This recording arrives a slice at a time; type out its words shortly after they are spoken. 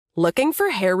Looking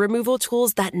for hair removal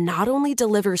tools that not only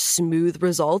deliver smooth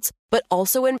results, but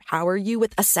also empower you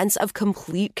with a sense of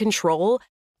complete control?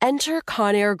 Enter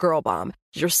Conair Girl Bomb,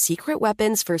 your secret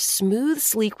weapons for smooth,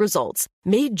 sleek results,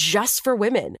 made just for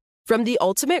women. From the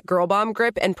ultimate Girl Bomb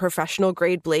grip and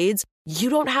professional-grade blades, you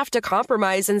don't have to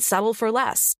compromise and settle for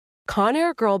less.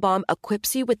 Conair Girl Bomb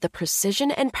equips you with the precision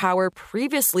and power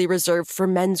previously reserved for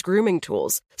men's grooming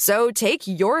tools. So take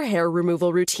your hair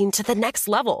removal routine to the next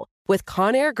level with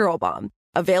Conair Girl Bomb.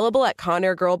 Available at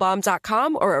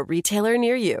ConairGirlBomb.com or a retailer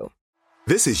near you.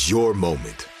 This is your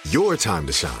moment, your time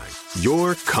to shine,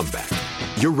 your comeback.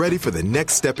 You're ready for the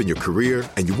next step in your career,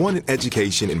 and you want an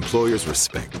education employers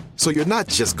respect. So you're not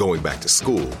just going back to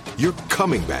school, you're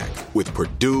coming back with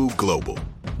Purdue Global.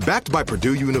 Backed by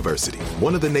Purdue University,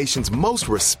 one of the nation's most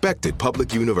respected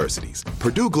public universities,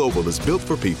 Purdue Global is built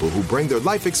for people who bring their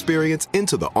life experience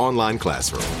into the online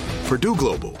classroom. Purdue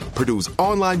Global, Purdue's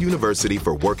online university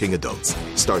for working adults.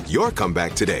 Start your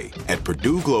comeback today at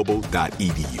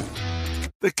purdueglobal.edu.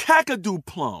 The Kakadu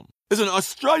plum is an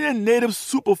Australian native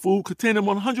superfood containing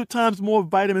 100 times more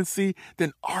vitamin C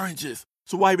than oranges.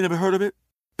 So why have you never heard of it?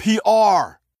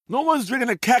 PR. No one's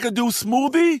drinking a Kakadu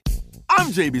smoothie? I'm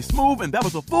JB Smoove, and that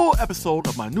was a full episode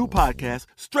of my new podcast,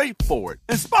 Straightforward,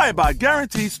 inspired by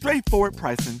guaranteed straightforward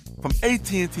pricing from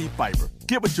AT&T Fiber.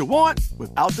 Get what you want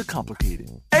without the complicated.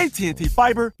 AT&T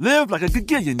Fiber, live like a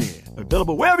gigillionaire.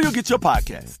 Available wherever you get your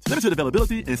podcasts. Limited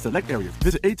availability in select areas.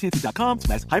 Visit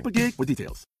AT&T.com/hypergig for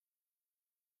details.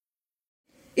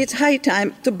 It's high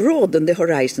time to broaden the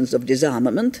horizons of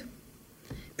disarmament.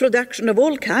 Production of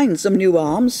all kinds of new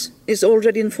arms is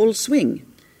already in full swing.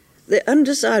 The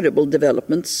undesirable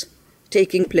developments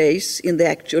taking place in the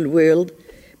actual world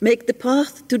make the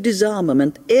path to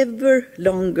disarmament ever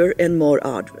longer and more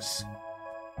arduous.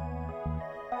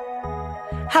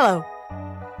 Hello.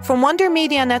 From Wonder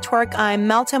Media Network, I'm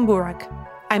Meltem Burak.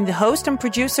 I'm the host and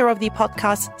producer of the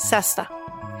podcast Sesta.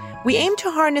 We aim to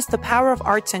harness the power of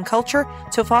arts and culture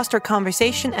to foster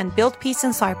conversation and build peace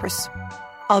in Cyprus.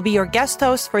 I'll be your guest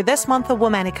host for this month of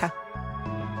Womanica.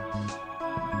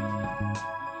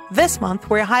 This month,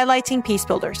 we're highlighting peace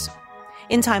builders.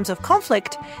 In times of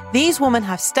conflict, these women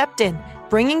have stepped in,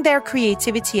 bringing their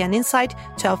creativity and insight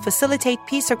to help facilitate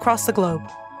peace across the globe.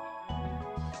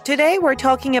 Today, we're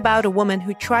talking about a woman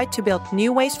who tried to build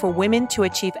new ways for women to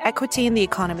achieve equity in the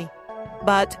economy.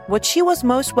 But what she was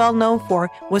most well known for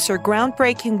was her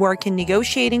groundbreaking work in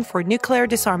negotiating for nuclear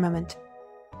disarmament.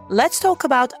 Let's talk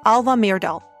about Alva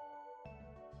Myrdal.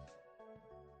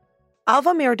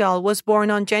 Alva Myrdal was born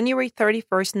on January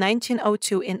 31,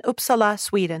 1902 in Uppsala,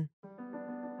 Sweden.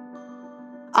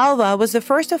 Alva was the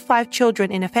first of 5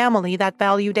 children in a family that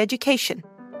valued education.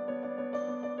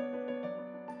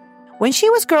 When she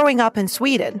was growing up in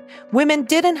Sweden, women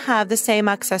didn't have the same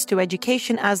access to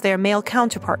education as their male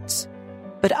counterparts.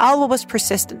 But Alva was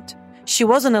persistent. She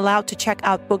wasn't allowed to check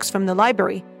out books from the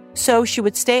library, so she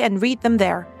would stay and read them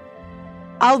there.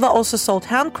 Alva also sold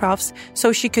handcrafts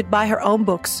so she could buy her own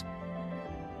books.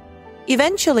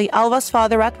 Eventually, Alva's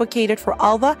father advocated for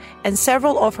Alva and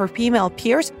several of her female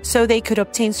peers so they could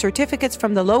obtain certificates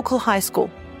from the local high school.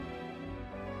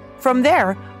 From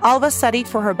there, Alva studied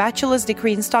for her bachelor's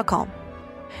degree in Stockholm.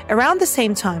 Around the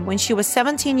same time, when she was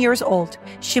 17 years old,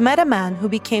 she met a man who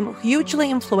became hugely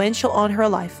influential on her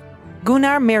life,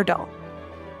 Gunnar Myrdal.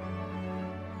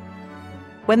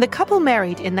 When the couple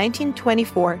married in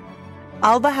 1924,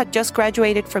 Alva had just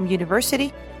graduated from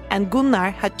university and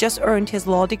Gunnar had just earned his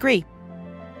law degree.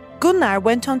 Gunnar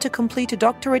went on to complete a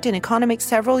doctorate in economics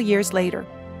several years later.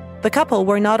 The couple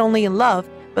were not only in love,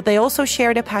 but they also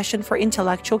shared a passion for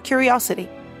intellectual curiosity.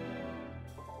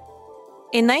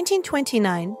 In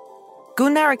 1929,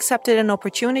 Gunnar accepted an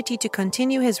opportunity to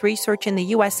continue his research in the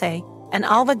USA, and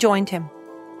Alva joined him.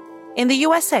 In the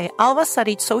USA, Alva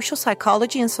studied social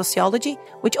psychology and sociology,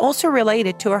 which also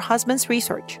related to her husband's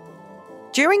research.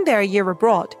 During their year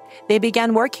abroad, they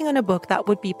began working on a book that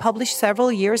would be published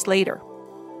several years later.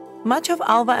 Much of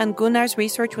Alva and Gunnar's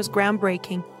research was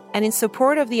groundbreaking and in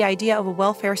support of the idea of a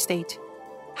welfare state.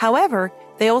 However,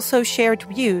 they also shared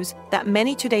views that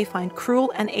many today find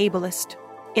cruel and ableist.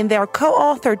 In their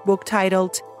co-authored book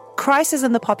titled Crisis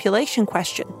in the Population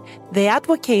Question, they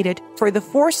advocated for the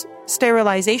forced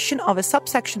sterilization of a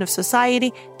subsection of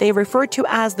society they referred to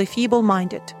as the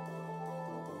feeble-minded.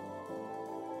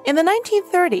 In the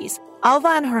 1930s, Alva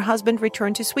and her husband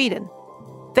returned to Sweden.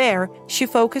 There, she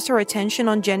focused her attention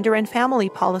on gender and family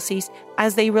policies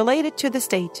as they related to the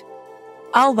state.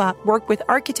 Alva worked with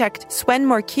architect Sven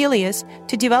Morkelius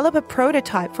to develop a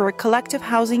prototype for a collective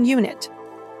housing unit.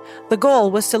 The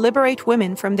goal was to liberate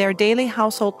women from their daily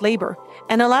household labor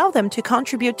and allow them to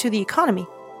contribute to the economy.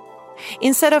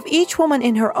 Instead of each woman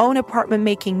in her own apartment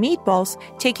making meatballs,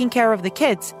 taking care of the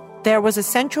kids, there was a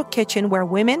central kitchen where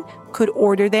women could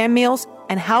order their meals,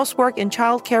 and housework and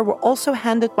childcare were also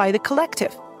handled by the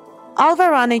collective.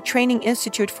 Alva ran a training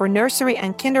institute for nursery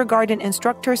and kindergarten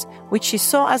instructors, which she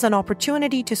saw as an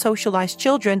opportunity to socialize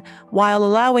children while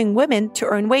allowing women to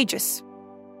earn wages.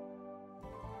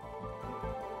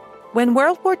 When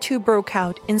World War II broke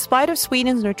out, in spite of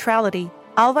Sweden's neutrality,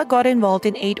 Alva got involved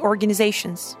in aid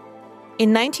organizations. In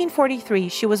 1943,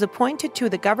 she was appointed to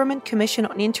the Government Commission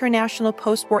on International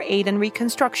Post-War Aid and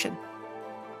Reconstruction.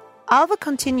 Alva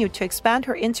continued to expand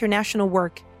her international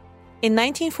work. In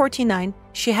 1949,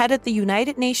 she headed the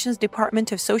United Nations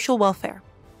Department of Social Welfare.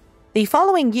 The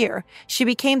following year, she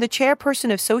became the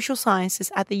chairperson of social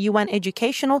sciences at the UN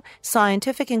Educational,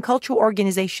 Scientific and Cultural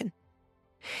Organization.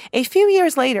 A few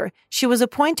years later, she was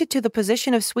appointed to the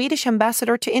position of Swedish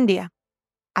ambassador to India.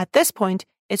 At this point,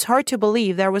 it's hard to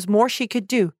believe there was more she could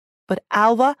do, but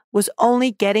Alva was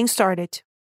only getting started.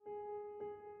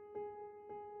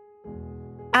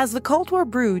 As the Cold War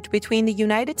brewed between the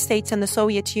United States and the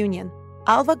Soviet Union,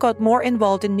 Alva got more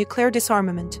involved in nuclear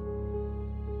disarmament.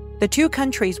 The two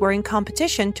countries were in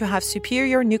competition to have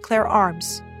superior nuclear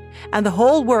arms, and the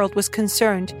whole world was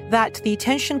concerned that the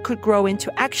tension could grow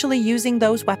into actually using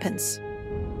those weapons.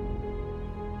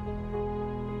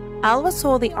 Alva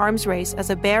saw the arms race as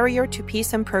a barrier to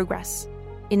peace and progress.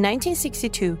 In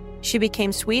 1962, she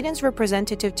became Sweden's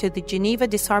representative to the Geneva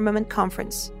Disarmament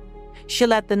Conference. She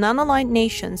led the non-aligned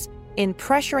nations in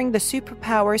pressuring the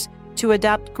superpowers to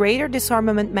adopt greater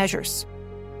disarmament measures.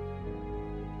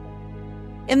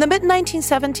 In the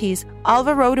mid-1970s,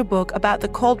 Alva wrote a book about the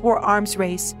Cold War arms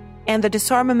race and the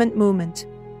disarmament movement.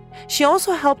 She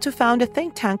also helped to found a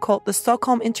think tank called the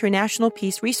Stockholm International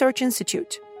Peace Research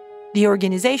Institute. The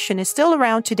organization is still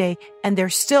around today, and they're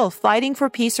still fighting for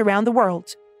peace around the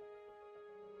world.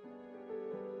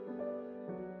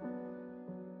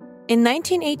 In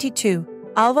 1982,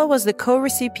 Alva was the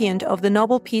co-recipient of the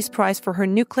Nobel Peace Prize for her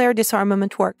nuclear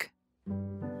disarmament work.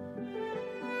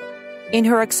 In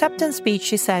her acceptance speech,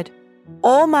 she said,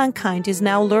 "All mankind is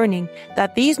now learning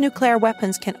that these nuclear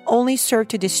weapons can only serve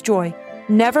to destroy,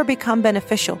 never become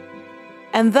beneficial.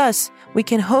 And thus, we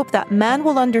can hope that man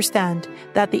will understand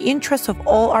that the interests of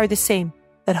all are the same,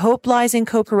 that hope lies in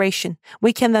cooperation.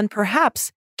 We can then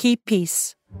perhaps keep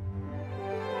peace."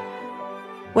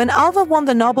 When Alva won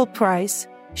the Nobel Prize,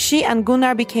 she and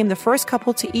Gunnar became the first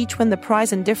couple to each win the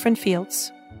prize in different fields.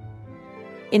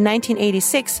 In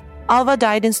 1986, Alva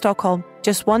died in Stockholm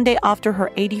just one day after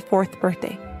her 84th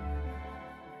birthday.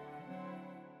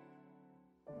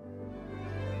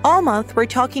 All month, we're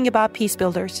talking about peace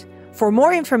builders. For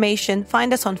more information,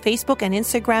 find us on Facebook and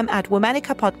Instagram at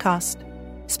Womanica Podcast.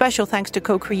 Special thanks to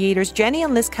co-creators Jenny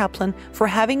and Liz Kaplan for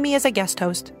having me as a guest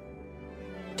host.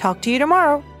 Talk to you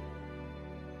tomorrow.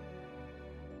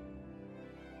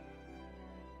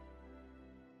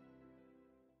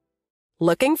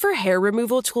 Looking for hair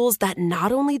removal tools that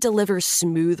not only deliver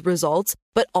smooth results,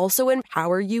 but also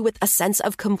empower you with a sense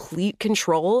of complete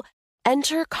control?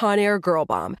 Enter Conair Girl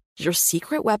Bomb, your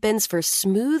secret weapons for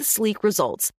smooth, sleek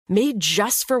results, made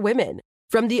just for women.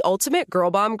 From the ultimate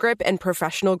Girl Bomb grip and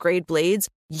professional-grade blades,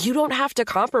 you don't have to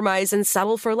compromise and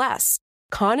settle for less.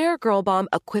 Conair Girl Bomb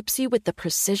equips you with the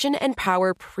precision and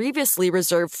power previously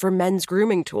reserved for men's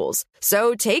grooming tools.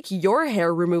 So take your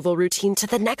hair removal routine to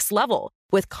the next level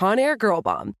with Conair Girl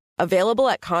Bomb. Available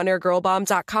at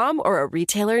ConairGirlBomb.com or a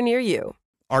retailer near you.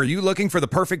 Are you looking for the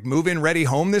perfect move-in ready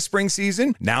home this spring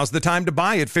season? Now's the time to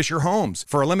buy at Fisher Homes.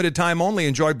 For a limited time only,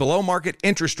 enjoy below-market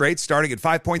interest rates starting at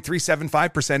 5.375%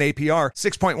 APR,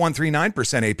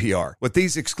 6.139% APR. With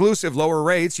these exclusive lower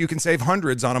rates, you can save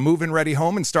hundreds on a move-in ready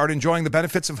home and start enjoying the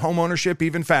benefits of homeownership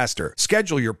even faster.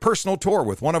 Schedule your personal tour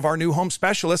with one of our new home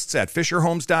specialists at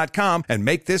FisherHomes.com and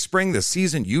make this spring the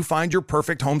season you find your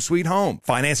perfect home sweet home.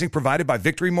 Financing provided by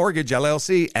Victory Mortgage,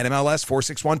 LLC, NMLS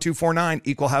 461249,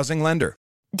 Equal Housing Lender.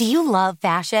 Do you love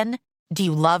fashion? Do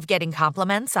you love getting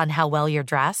compliments on how well you're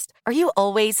dressed? Are you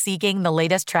always seeking the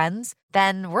latest trends?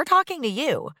 Then we're talking to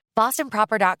you.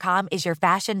 BostonProper.com is your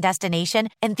fashion destination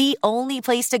and the only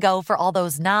place to go for all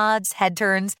those nods, head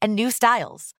turns, and new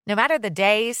styles. No matter the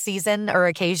day, season, or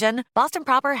occasion, Boston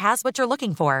Proper has what you're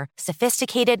looking for.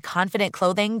 Sophisticated, confident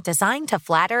clothing designed to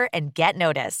flatter and get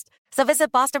noticed. So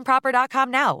visit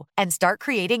BostonProper.com now and start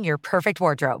creating your perfect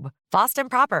wardrobe. Boston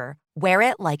Proper. Wear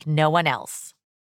it like no one else.